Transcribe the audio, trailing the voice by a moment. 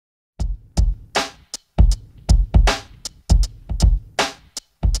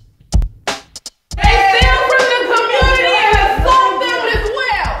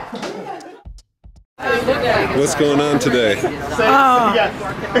What's going on today?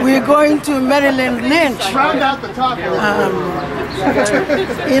 We're going to Maryland Lynch, to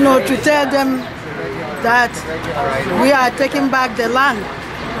tell them that we are taking back the land.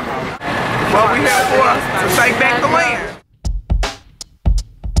 What we have for us to take back the land.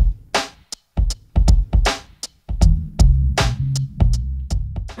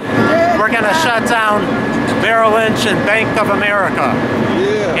 We're going to shut down Merrill Lynch and Bank of America.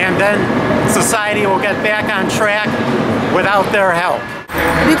 Yeah. And then society will get back on track without their help.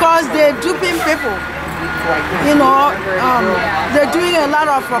 Because they're duping people. They're doing a lot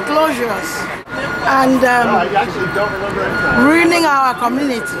of foreclosures and ruining our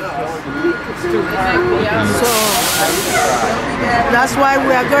community. So that's why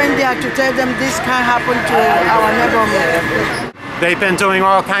we are going there to tell them this can't happen to our neighborhood. They've been doing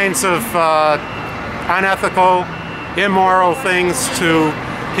all kinds of unethical, immoral things to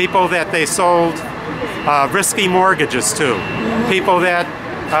people that they sold risky mortgages to. People that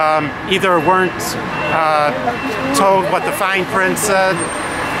either weren't told what the fine print said,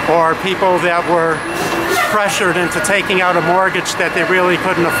 or people that were pressured into taking out a mortgage that they really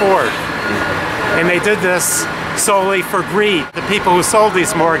couldn't afford. And they did this solely for greed. The people who sold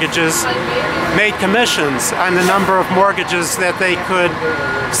these mortgages made commissions on the number of mortgages that they could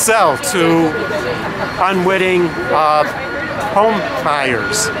sell to unwitting home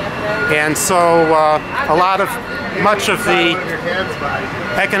buyers. And so much of the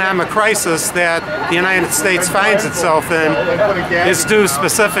economic crisis that the United States finds itself in is due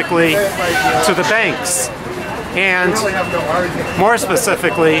specifically to the banks, and more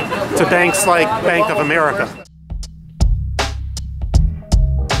specifically to banks like Bank of America.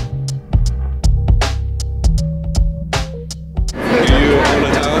 Do you own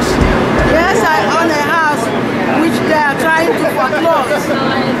a house? Yes, I own a house which they are trying to foreclose.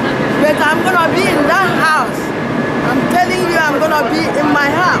 But I'm going to be in that house. I'm telling you, I'm going to be in my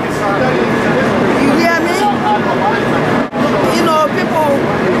house. You hear me? People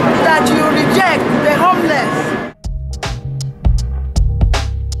that you reject, the homeless.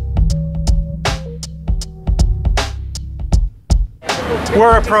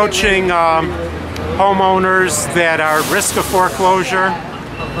 We're approaching homeowners that are at risk of foreclosure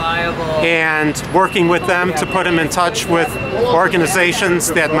and working with them to put them in touch with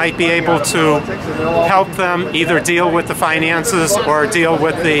organizations that might be able to help them either deal with the finances or deal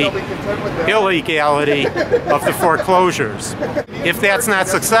with the illegality of the foreclosures. If that's not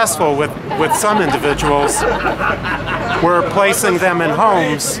successful with some individuals, we're placing them in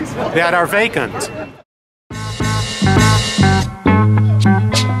homes that are vacant.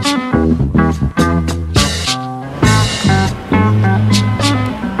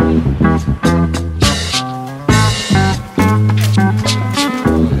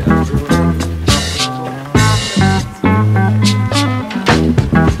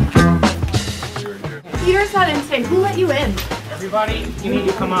 Who let you in? Everybody, you need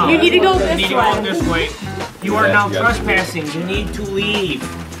to come out. You need to go this way. You need to go this way. You are now trespassing. You need to leave.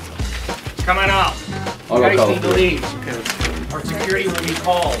 Come on out. You guys need to leave because our security will be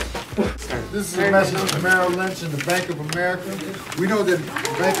called. This is a message to Merrill Lynch and the Bank of America. We know that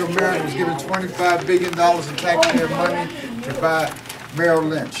Bank of America was given $25 billion in taxpayer money to buy Merrill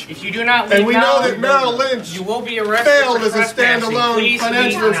Lynch. If you do not leave and we know that Merrill Lynch you will be arrested failed as a standalone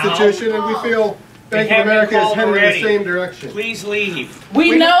financial institution, and we feel Bank of America is heading in the same direction. Please leave.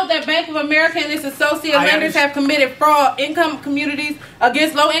 We know that Bank of America and its associate lenders have committed fraud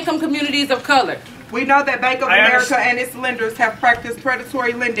against low-income communities of color. We know that Bank of America and its lenders have practiced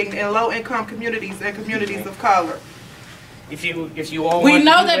predatory lending in low-income communities and communities of color. If you all we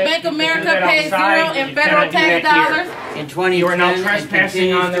know that Bank of America pays zero in federal tax dollars. In 2020, you are now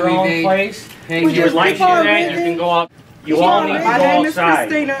trespassing on their own place. If you would like to do that, you can go up. You all need to go outside. My name is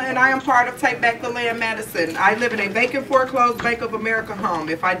Christina, and I am part of Take Back the Land Madison. I live in a vacant foreclosed Bank of America home.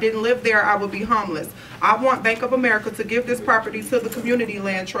 If I didn't live there, I would be homeless. I want Bank of America to give this property to the Community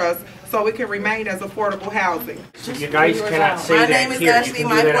Land Trust so it can remain as affordable housing. So you guys cannot say My that name is here. Ashley.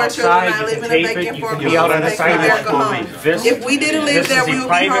 My 4 children. I live in a vacant foreclosed Bank of America home. If we didn't live there, we would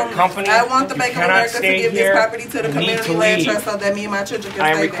be homeless. I want the Bank of America to give this property to the Community Land Trust so that me and my children can stay there.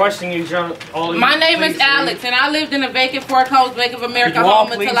 I am requesting you, all. My name is Alex, and I lived in a vacant foreclosed Bank of America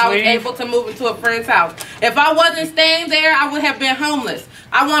home until I was able to move into a friend's house. If I wasn't staying there, I would have been homeless.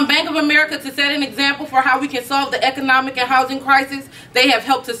 I want Bank of America to set an example for how we can solve the economic and housing crisis they have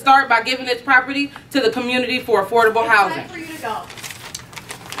helped to start by giving its property to the community for affordable housing.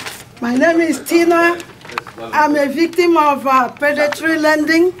 My name is Tina. I'm a victim of predatory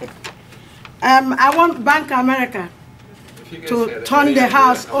lending. I want Bank of America to turn the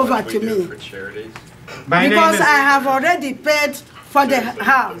house over to me. because I have already paid for the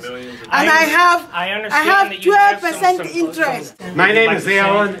house. And I have 12% interest. My name is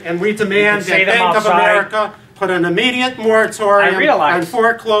Alan, and we demand that Bank of America put an immediate moratorium on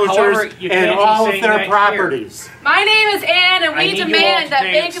foreclosures and all of their properties. My name is Ann, and we demand that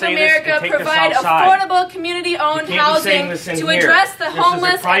Bank of America provide affordable community-owned housing to address the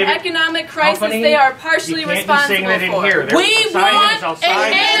homeless and economic crisis they are partially responsible for. We want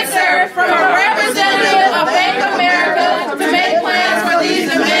an answer from a representative of Bank of America to make plans for these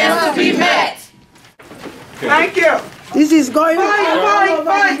demands to be met. Thank you. This is going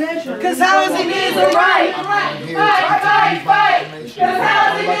Fight, because housing is a right. Fight, because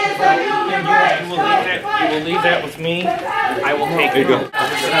housing is a human right. You will leave that with me. I will take it.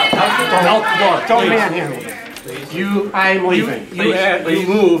 Don't manhandle me. I'm leaving. You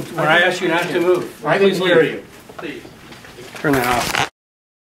moved when I asked you not to move. I didn't hear you. Please. Turn that off.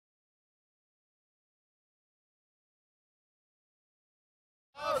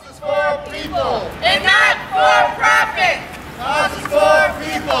 Houses for people And not for profit. Houses for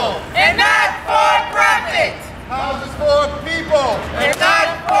people And not for profit. Houses for people And not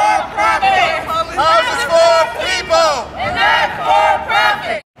for profit. Houses for people And not for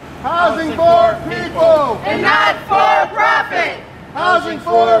profit. Housing for people And not for profit. Housing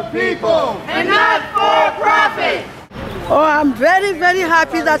for people And not for profit. Oh, I'm very, very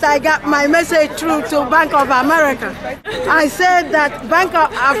happy that I got my message through to Bank of America. I said that Bank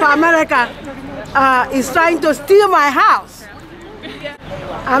of America is trying to steal my house.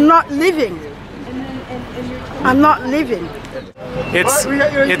 I'm not living. I'm not living. It's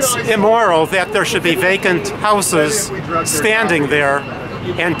immoral that there should be vacant houses standing there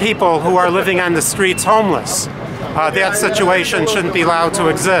and people who are living on the streets homeless. That situation shouldn't be allowed to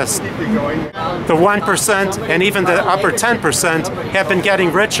exist. The 1% and even the upper 10% have been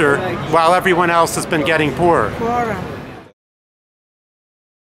getting richer while everyone else has been getting poorer.